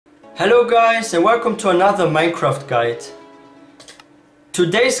Hello guys and welcome to another Minecraft guide.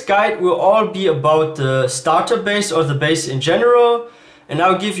 Today's guide will all be about the starter base or the base in general, and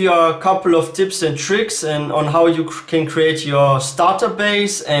I'll give you a couple of tips and tricks on how you can create your starter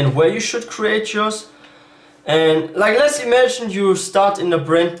base and where you should create yours. And like, let's imagine you start in a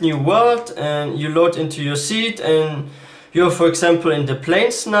brand new world and you load into your seed and you're, for example, in the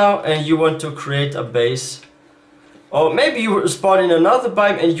plains now and you want to create a base. Or maybe you spawn in another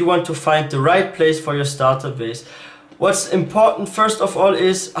biome and you want to find the right place for your starter base. What's important first of all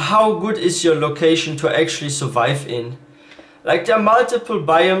is how good is your location to actually survive in. Like, there are multiple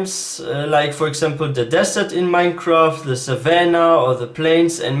biomes, like for example the desert in Minecraft, the savanna or the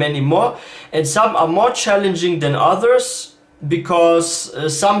plains and many more. And some are more challenging than others because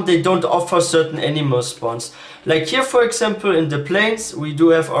some they don't offer certain animal spawns. Like here for example in the plains we do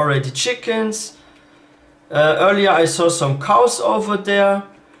have already chickens. Earlier I saw some cows over there.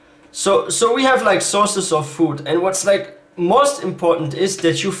 So we have like sources of food, and what's like most important is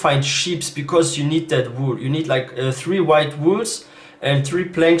that you find sheep, because you need that wool. You need like 3 white wools and 3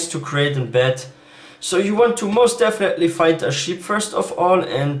 planks to create a bed. So you want to most definitely find a sheep first of all,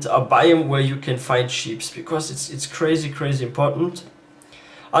 and a biome where you can find sheep, because it's crazy important.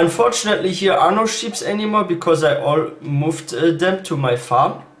 Unfortunately here are no sheep anymore because I all moved them to my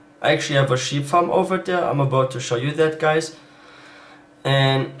farm. I actually have a sheep farm over there. I'm about to show you that, guys.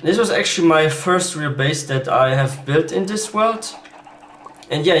 And this was actually my first real base that I have built in this world.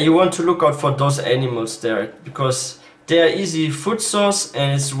 And yeah, you want to look out for those animals there, because they are easy food source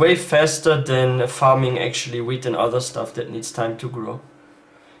and it's way faster than farming actually wheat and other stuff that needs time to grow.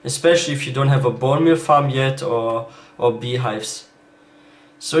 Especially if you don't have a bone meal farm yet or beehives.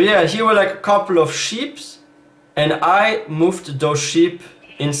 So yeah, here were like a couple of sheep, and I moved those sheep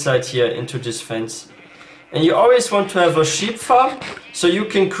inside here into this fence. And you always want to have a sheep farm so you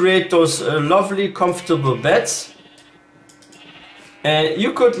can create those lovely comfortable beds. And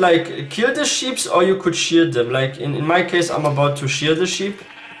you could like kill the sheep or you could shear them. Like in my case I'm about to shear the sheep.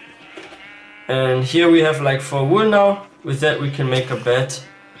 And here we have like 4 wool now. With that we can make a bed.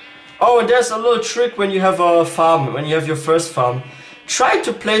 Oh, and there's a little trick when you have a farm, when you have your first farm. Try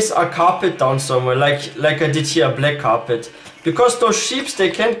to place a carpet down somewhere, like I did here, a black carpet. Because those sheep,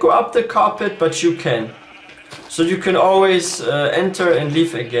 they can't go up the carpet, but you can. So you can always enter and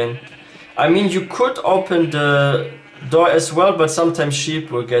leave again. I mean, you could open the door as well, but sometimes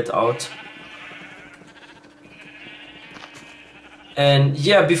sheep will get out. And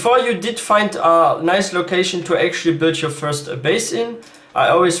yeah, before you did find a nice location to actually build your first base in, I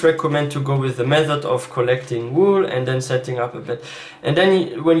always recommend to go with the method of collecting wool and then setting up a bed. And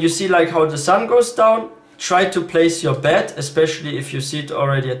then when you see like how the sun goes down, try to place your bed, especially if you see it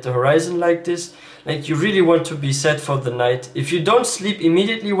already at the horizon like this. Like, you really want to be set for the night. If you don't sleep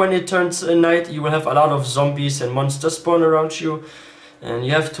immediately when it turns night, you will have a lot of zombies and monsters spawn around you. And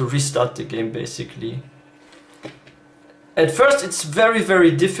you have to restart the game basically. At first it's very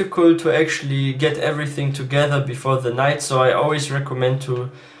difficult to actually get everything together before the night. So I always recommend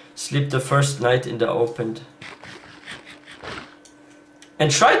to sleep the first night in the open. And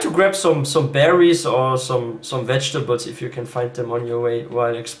try to grab some berries or some vegetables if you can find them on your way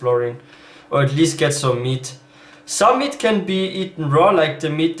while exploring. Or at least get some meat. Some meat can be eaten raw, like the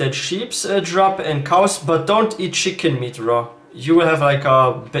meat that sheep drop and cows, but don't eat chicken meat raw. You will have like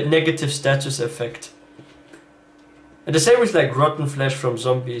a negative status effect. And the same with like rotten flesh from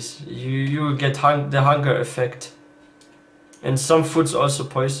zombies. You will get the hunger effect. And some foods also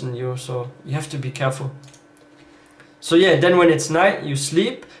poison you, so you have to be careful. So yeah, then when it's night, you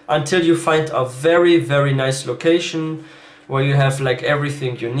sleep until you find a very nice location where you have like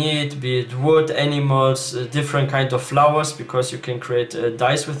everything you need, be it wood, animals, different kind of flowers, because you can create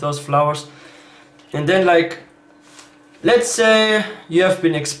dyes with those flowers. And then like, let's say you have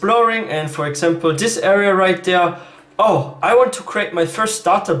been exploring and for example this area right there, oh, I want to create my first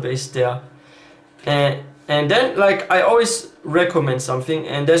starter base there. And then like, I always recommend something,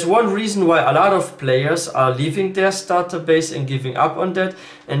 and there's one reason why a lot of players are leaving their starter base and giving up on that,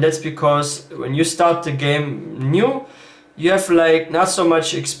 and that's because when you start the game new, you have like not so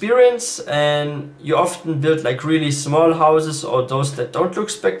much experience and you often build like really small houses or those that don't look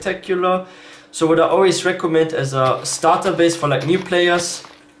spectacular. So what I always recommend as a starter base for like new players,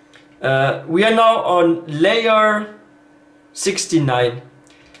 we are now on layer 69.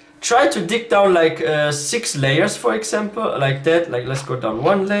 Try to dig down like 6 layers, for example, like that. Like, let's go down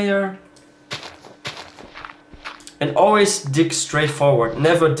 1 layer. And always dig straight forward.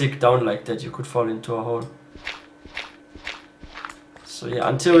 Never dig down like that, you could fall into a hole. So yeah,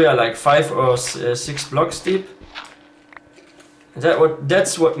 until we are like 5 or 6 blocks deep.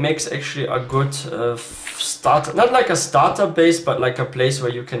 That's what makes actually a good starter, not like a starter base, but like a place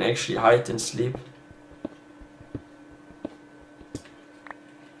where you can actually hide and sleep.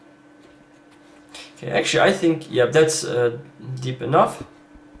 Okay, actually I think, yeah, that's deep enough.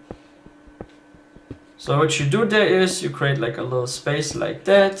 So what you do there is you create like a little space like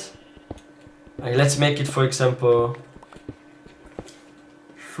that. Like, let's make it, for example,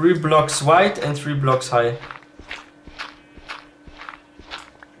 3 blocks wide and 3 blocks high.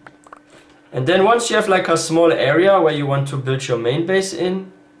 And then once you have like a small area where you want to build your main base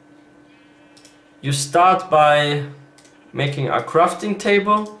in, you start by making a crafting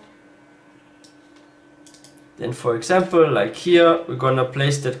table. Then for example, like here, we're gonna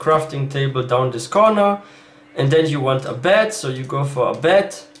place that crafting table down this corner. And then you want a bed, so you go for a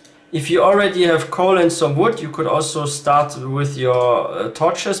bed. If you already have coal and some wood, you could also start with your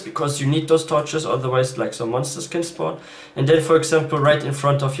torches, because you need those torches, otherwise like some monsters can spawn. And then for example, right in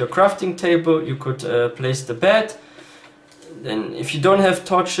front of your crafting table, you could place the bed. Then if you don't have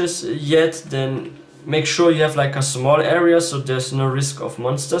torches yet, then make sure you have like a small area so there's no risk of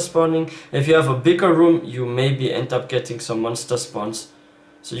monster spawning. If you have a bigger room, you maybe end up getting some monster spawns.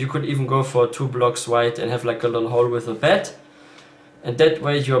 So you could even go for 2 blocks wide and have like a little hole with a bed. And that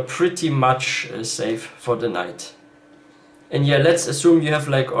way you're pretty much safe for the night. And yeah, let's assume you have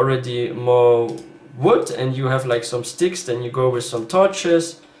like already more wood and you have like some sticks, then you go with some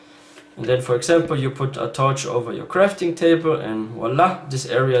torches. And then for example, you put a torch over your crafting table and voila, this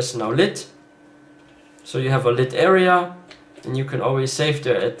area is now lit. So you have a lit area and you can always save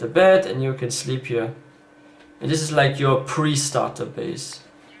there at the bed and you can sleep here. And this is like your pre-starter base.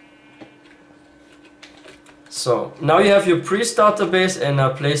 So now you have your pre-starter base and a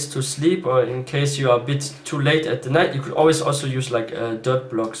place to sleep, or in case you are a bit too late at the night, you could always also use like dirt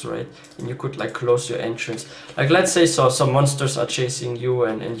blocks, right? And you could like close your entrance. Like let's say some monsters are chasing you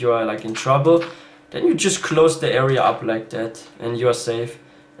and you are like in trouble, then you just close the area up like that and you are safe.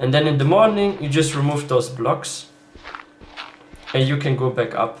 And then in the morning you just remove those blocks and you can go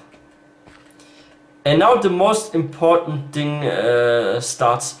back up. And now the most important thing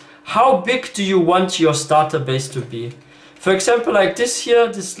starts. How big do you want your starter base to be? For example, like this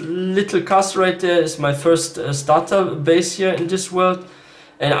here, this little castle right there is my first starter base here in this world.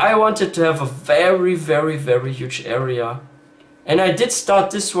 And I wanted to have a very, very, very huge area. And I did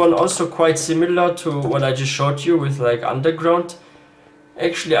start this one also quite similar to what I just showed you with like underground.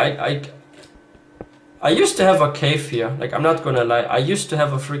 Actually, I used to have a cave here, like I'm not gonna lie, I used to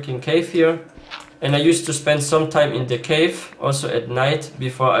have a freaking cave here. And I used to spend some time in the cave, also at night,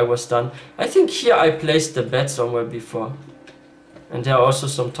 before I was done. I think here I placed the bed somewhere before. And there are also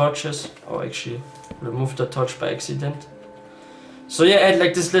some torches. Oh, actually, removed the torch by accident. So yeah, I had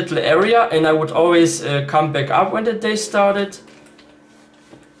like this little area, and I would always come back up when the day started.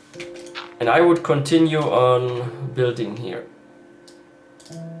 And I would continue on building here.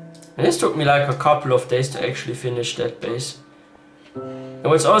 And this took me like a couple of days to actually finish that base. And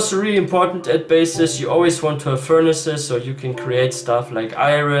what's also really important at bases, you always want to have furnaces so you can create stuff like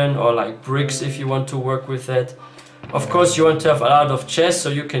iron or like bricks if you want to work with that. Of course you want to have a lot of chests so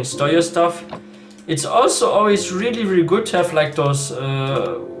you can store your stuff. It's also always really, really good to have like those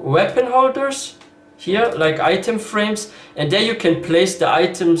weapon holders here, like item frames, and there you can place the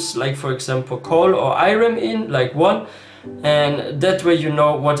items like for example coal or iron in, like one, and that way you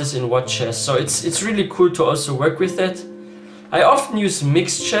know what is in what chest. So it's really cool to also work with that. I often use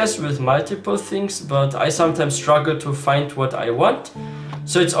mixed chests with multiple things, but I sometimes struggle to find what I want.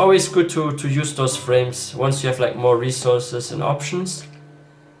 So it's always good to use those frames once you have like more resources and options.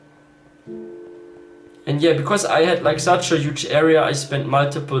 And yeah, because I had like such a huge area, I spent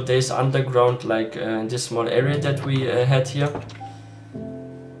multiple days underground, like in this small area that we had here.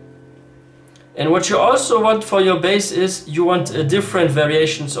 And what you also want for your base is you want different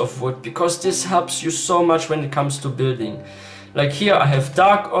variations of wood, because this helps you so much when it comes to building. Like here I have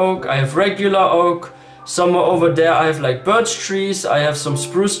dark oak, I have regular oak, somewhere over there I have like birch trees, I have some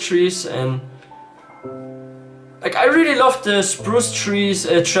spruce trees, and like I really love the spruce trees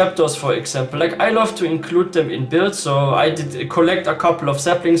trapdoors, for example. Like I love to include them in builds, so I did collect a couple of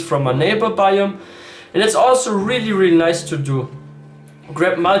saplings from a neighbor biome, and it's also really, really nice to do.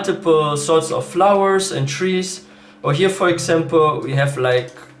 Grab multiple sorts of flowers and trees, or here for example we have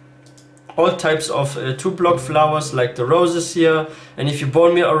like all types of 2-block flowers like the roses here, and if you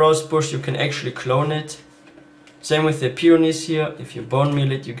bone meal a rose bush you can actually clone it. Same with the peonies here, if you bone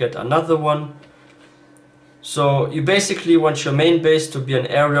meal it you get another one. So you basically want your main base to be an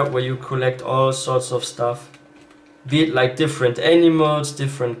area where you collect all sorts of stuff, be it like different animals,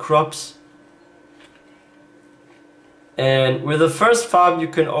 different crops. And with the first farm you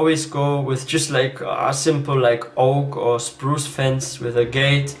can always go with just like a simple like oak or spruce fence with a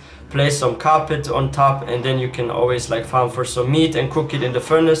gate, place some carpet on top, and then you can always like farm for some meat and cook it in the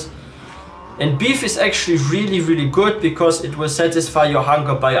furnace. And beef is actually really good because it will satisfy your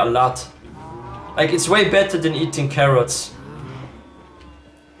hunger by a lot. Like it's way better than eating carrots.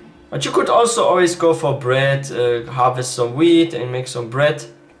 But you could also always go for bread, harvest some wheat and make some bread.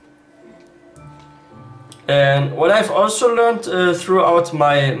 And what I've also learned throughout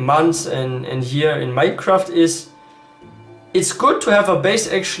my months and year in Minecraft is it's good to have a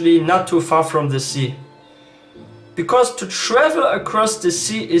base actually not too far from the sea. Because to travel across the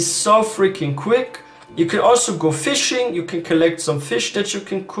sea is so freaking quick. You can also go fishing, you can collect some fish that you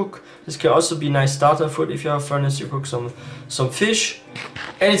can cook. This can also be nice starter food if you have a furnace, you cook some fish.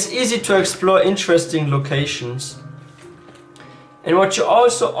 And it's easy to explore interesting locations. And what you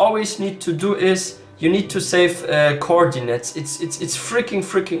also always need to do is you need to save coordinates. It's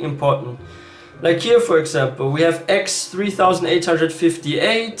freaking important. Like here for example, we have X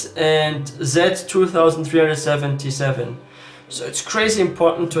 3858 and Z 2377. So it's crazy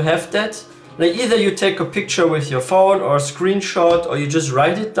important to have that. Like either you take a picture with your phone or a screenshot, or you just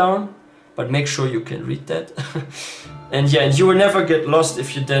write it down, but make sure you can read that. And yeah, you will never get lost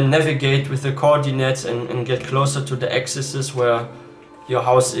if you then navigate with the coordinates and get closer to the axes where your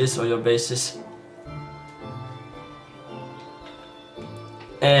house is or your base is.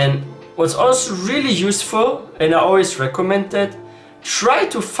 And what's also really useful, and I always recommend that, try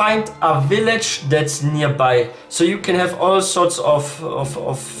to find a village that's nearby, so you can have all sorts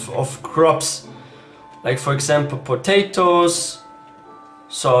of crops, like for example potatoes,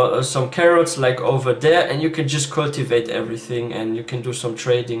 so some carrots like over there, and you can just cultivate everything and you can do some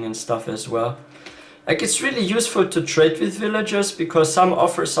trading and stuff as well. Like it's really useful to trade with villagers because some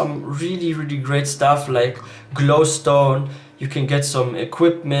offer some really great stuff like glowstone. You can get some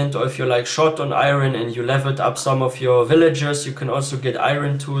equipment, or if you're like short on iron and you leveled up some of your villagers, you can also get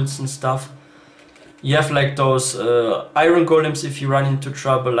iron tools and stuff. You have like those iron golems if you run into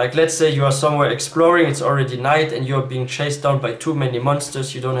trouble. Like let's say you are somewhere exploring, it's already night and you're being chased down by too many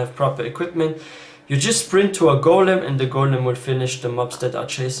monsters, you don't have proper equipment. You just sprint to a golem and the golem will finish the mobs that are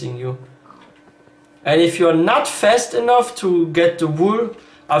chasing you. And if you're not fast enough to get the wool,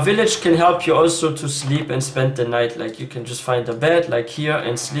 a village can help you also to sleep and spend the night. Like you can just find a bed like here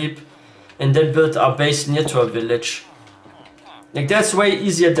and sleep, and then build a base near to a village. Like that's way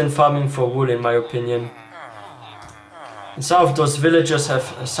easier than farming for wool in my opinion. And some of those villagers have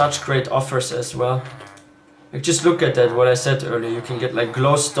such great offers as well. Like just look at that, what I said earlier. You can get like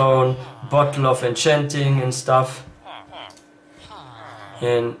glowstone, bottle of enchanting and stuff.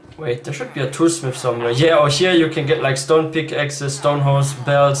 And wait, there should be a toolsmith somewhere. Yeah, or here you can get like stone pickaxes, stone hoes,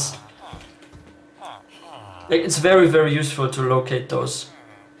 bells. Like it's very useful to locate those.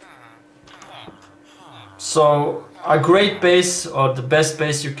 So a great base, or the best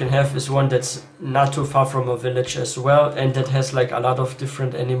base you can have, is one that's not too far from a village as well, and that has like a lot of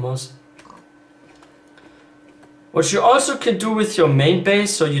different animals. What you also can do with your main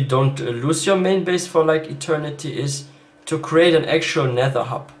base, so you don't lose your main base for like eternity, is to create an actual nether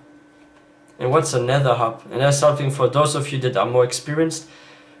hub. And what's a nether hub? And that's something for those of you that are more experienced.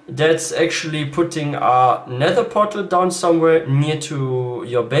 That's actually putting a nether portal down somewhere near to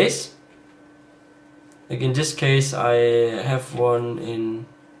your base. Like in this case I have one in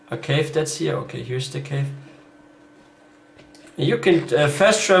a cave that's here. Okay, here's the cave. And you can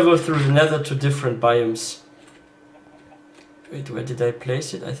fast travel through the nether to different biomes. Wait, where did I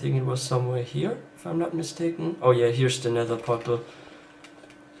place it? I think it was somewhere here, if I'm not mistaken. Oh yeah, here's the nether portal.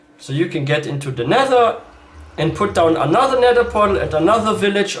 So you can get into the nether and put down another nether portal at another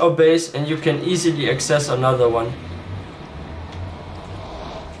village or base, and you can easily access another one.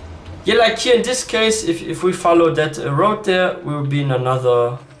 Yeah, like here in this case, if we follow that road there, we will be in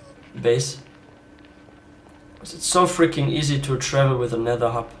another base. It's so freaking easy to travel with a nether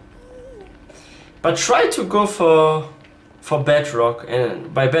hub. But try to go for bedrock,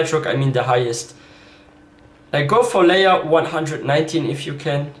 and by bedrock I mean the highest. Like go for layer 119 if you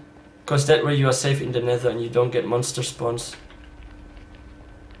can, because that way you are safe in the nether and you don't get monster spawns.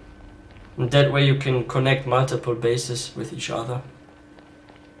 And that way you can connect multiple bases with each other.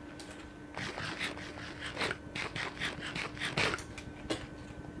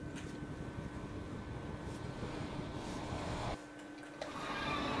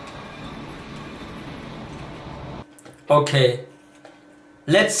 Okay,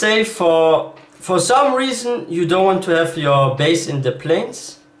 let's say for some reason you don't want to have your base in the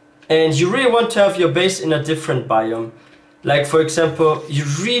plains and you really want to have your base in a different biome. Like for example, you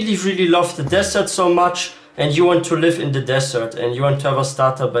really love the desert so much and you want to live in the desert and you want to have a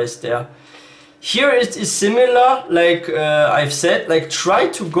starter base there. Here it is similar, like I've said, like try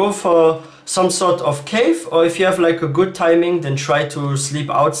to go for some sort of cave, or if you have like a good timing, then try to sleep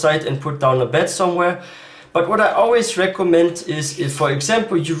outside and put down a bed somewhere. But what I always recommend is if, for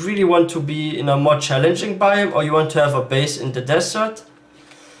example, you really want to be in a more challenging biome, or you want to have a base in the desert,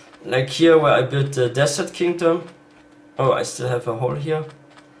 like here where I built the Desert Kingdom. Oh, I still have a hole here.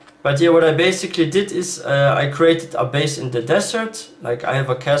 But yeah, what I basically did is I created a base in the desert. Like I have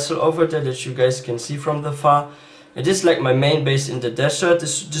a castle over there that you guys can see from the far. It is like my main base in the desert.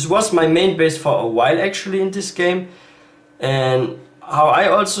 This was my main base for a while actually in this game. And how I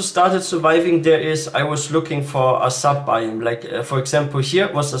also started surviving there is I was looking for a sub-biome. Like for example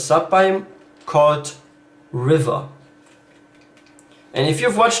here was a sub-biome called River. And if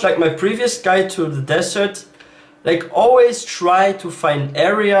you've watched like my previous guide to the desert, like always try to find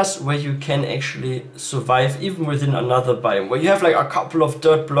areas where you can actually survive even within another biome, where you have like a couple of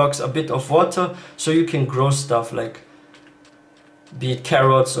dirt blocks, a bit of water, so you can grow stuff like be it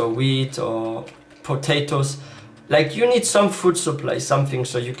carrots or wheat or potatoes. Like you need some food supply, something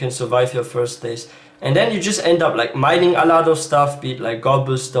so you can survive your first days. And then you just end up like mining a lot of stuff, be it like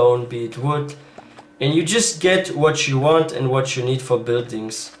cobblestone, be it wood, and you just get what you want and what you need for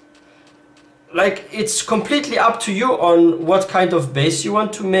buildings. Like it's completely up to you on what kind of base you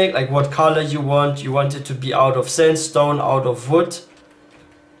want to make, like what color you want it to be out of sandstone, out of wood.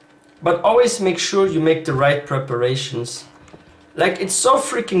 But always make sure you make the right preparations. Like it's so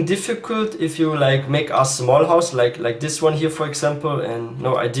freaking difficult if you like make a small house like this one here for example, and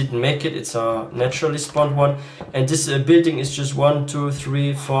no, I didn't make it, it's a naturally spawned one, and this building is just 1, 2,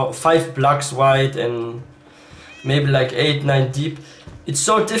 3, 4, 5 blocks wide and maybe like 8, 9 deep. It's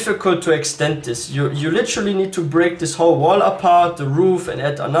so difficult to extend this. You literally need to break this whole wall apart, the roof, and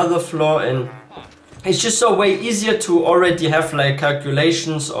add another floor, and it's just so way easier to already have like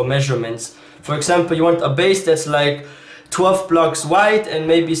calculations or measurements. For example, you want a base that's like 12 blocks wide and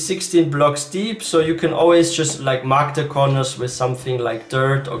maybe 16 blocks deep, so you can always just like mark the corners with something like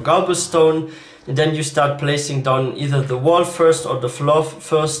dirt or cobblestone, and then you start placing down either the wall first or the floor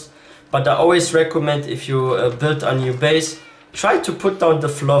first. But I always recommend if you build a new base, try to put down the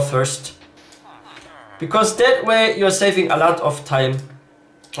floor first, because that way you're saving a lot of time.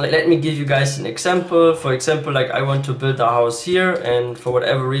 Like, let me give you guys an example. For example, like I want to build a house here, and for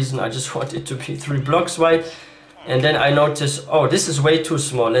whatever reason I just want it to be 3 blocks wide, and then I notice, oh, this is way too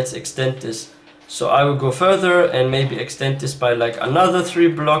small, let's extend this. So I will go further and maybe extend this by like another 3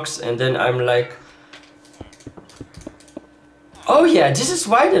 blocks, and then I'm like, oh yeah, this is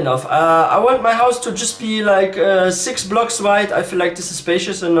wide enough. I want my house to just be like 6 blocks wide. I feel like this is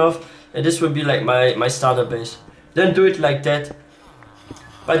spacious enough, and this will be like my starter base. Then do it like that.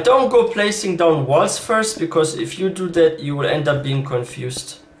 But don't go placing down walls first, because if you do that you will end up being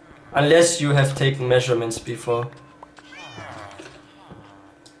confused. Unless you have taken measurements before.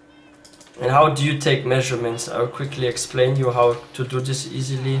 And how do you take measurements? I'll quickly explain you how to do this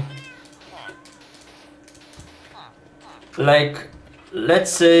easily. Like,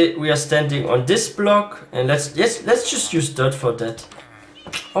 let's say we are standing on this block, and let's just use dirt for that.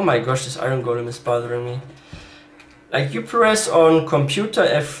 Oh my gosh, this iron golem is bothering me. Like, you press on computer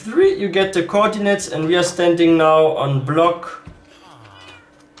F3, you get the coordinates, and we are standing now on block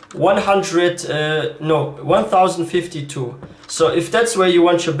 1052. So if that's where you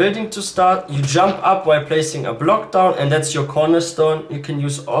want your building to start, you jump up while placing a block down, and that's your cornerstone. You can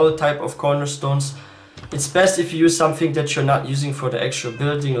use all type of cornerstones. It's best if you use something that you're not using for the actual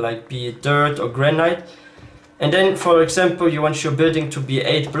building, like be it dirt or granite. And then, for example, you want your building to be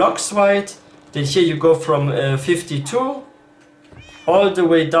 8 blocks wide. Then here you go from 52 all the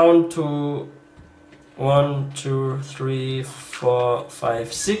way down to 1, 2, 3, 4,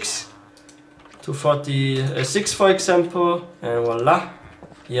 5, 6 to 46 for example, and voila,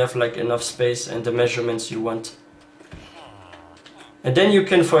 you have like enough space and the measurements you want. And then you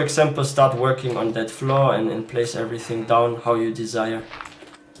can, for example, start working on that floor and place everything down how you desire.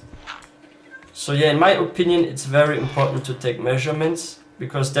 So yeah, in my opinion, it's very important to take measurements,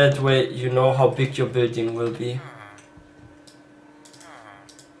 because that way you know how big your building will be.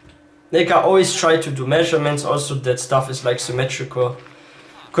 Like, I always try to do measurements also that stuff is like symmetrical,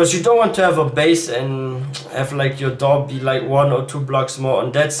 because you don't want to have a base and have like your door be like 1 or 2 blocks more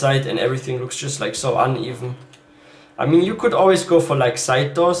on that side and everything looks just like so uneven. I mean, you could always go for like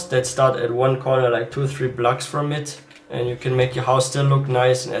side doors that start at one corner like 2 or 3 blocks from it, and you can make your house still look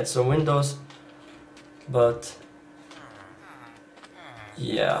nice and add some windows. But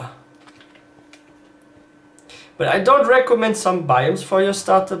yeah. But I don't recommend some biomes for your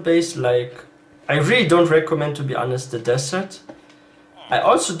starter base. Like, I really don't recommend, to be honest, the desert. I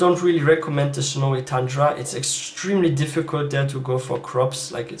also don't really recommend the snowy tundra. It's extremely difficult there to go for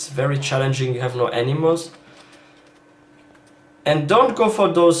crops. Like, it's very challenging, you have no animals. And don't go for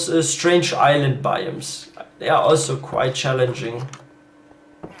those strange island biomes. They are also quite challenging.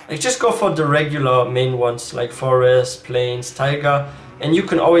 Like, just go for the regular main ones, like forest, plains, taiga. And you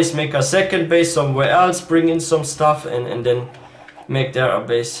can always make a second base somewhere else, bring in some stuff, and then make there a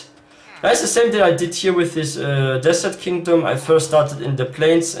base. That's the same thing I did here with this desert kingdom. I first started in the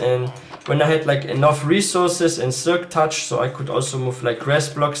plains, and when I had like enough resources and silk touch, so I could also move like grass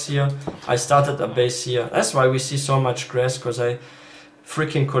blocks here, I started a base here. That's why we see so much grass, because I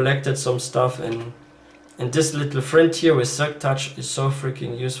freaking collected some stuff, and this little friend here with silk touch is so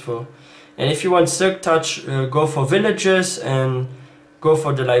freaking useful. And if you want silk touch, go for villages and go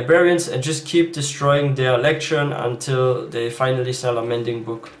for the librarians and just keep destroying their lectern until they finally sell a mending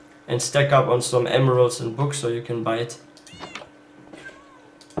book. And stack up on some emeralds and books so you can buy it.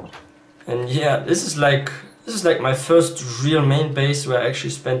 And yeah, this is like my first real main base where I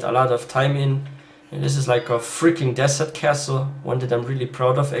actually spent a lot of time in. And this is like a freaking desert castle, one that I'm really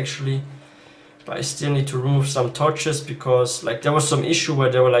proud of actually. But I still need to remove some torches because like there was some issue where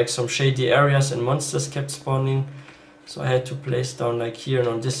there were like some shady areas and monsters kept spawning. So I had to place down like here and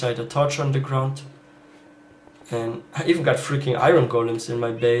on this side a torch on the ground. And I even got freaking iron golems in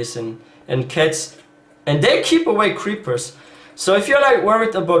my base and cats. And they keep away creepers. So if you're like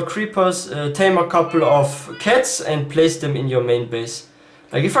worried about creepers, tame a couple of cats and place them in your main base.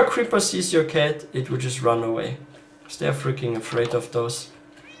 Like if a creeper sees your cat, it will just run away. Because they're freaking afraid of those.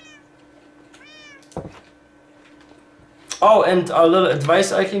 Oh, and a little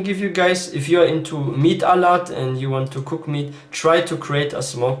advice I can give you guys. If you're into meat a lot and you want to cook meat, try to create a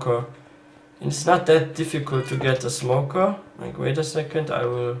smoker. And it's not that difficult to get a smoker. Like, wait a second, I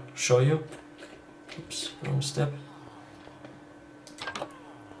will show you. Oops, wrong step.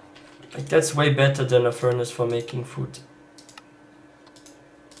 Like, that's way better than a furnace for making food.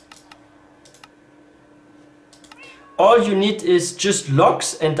 All you need is just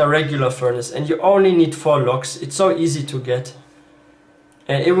logs and a regular furnace. And you only need 4 logs. It's so easy to get.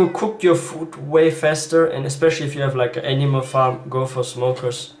 And it will cook your food way faster. And especially if you have like an animal farm, go for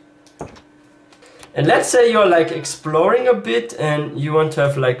smokers. And let's say you're like exploring a bit and you want to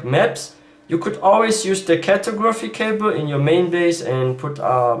have like maps. You could always use the cartography cable in your main base and put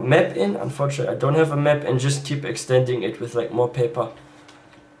a map in. Unfortunately, I don't have a map, and just keep extending it with like more paper.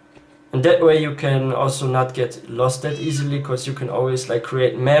 And that way you can also not get lost that easily, because you can always like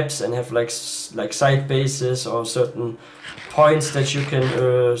create maps and have like side bases or certain points that you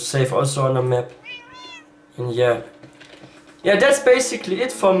can save also on a map. And yeah. Yeah, that's basically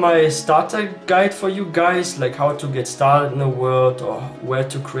it for my starter guide for you guys, like how to get started in the world or where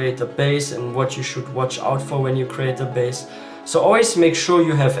to create a base and what you should watch out for when you create a base. So always make sure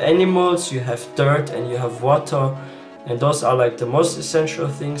you have animals, you have dirt and you have water, and those are like the most essential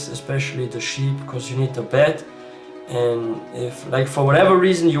things, especially the sheep, because you need a bed. And if like for whatever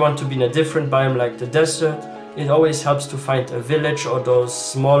reason you want to be in a different biome like the desert, it always helps to find a village or those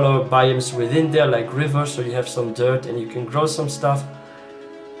smaller biomes within there, like rivers, so you have some dirt and you can grow some stuff.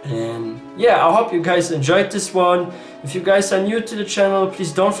 And yeah, I hope you guys enjoyed this one. If you guys are new to the channel,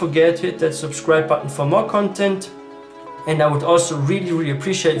 please don't forget to hit that subscribe button for more content. And I would also really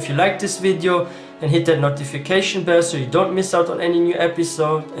appreciate if you like this video and hit that notification bell so you don't miss out on any new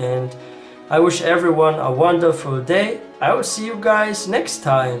episode. And I wish everyone a wonderful day. I will see you guys next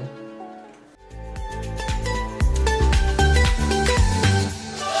time.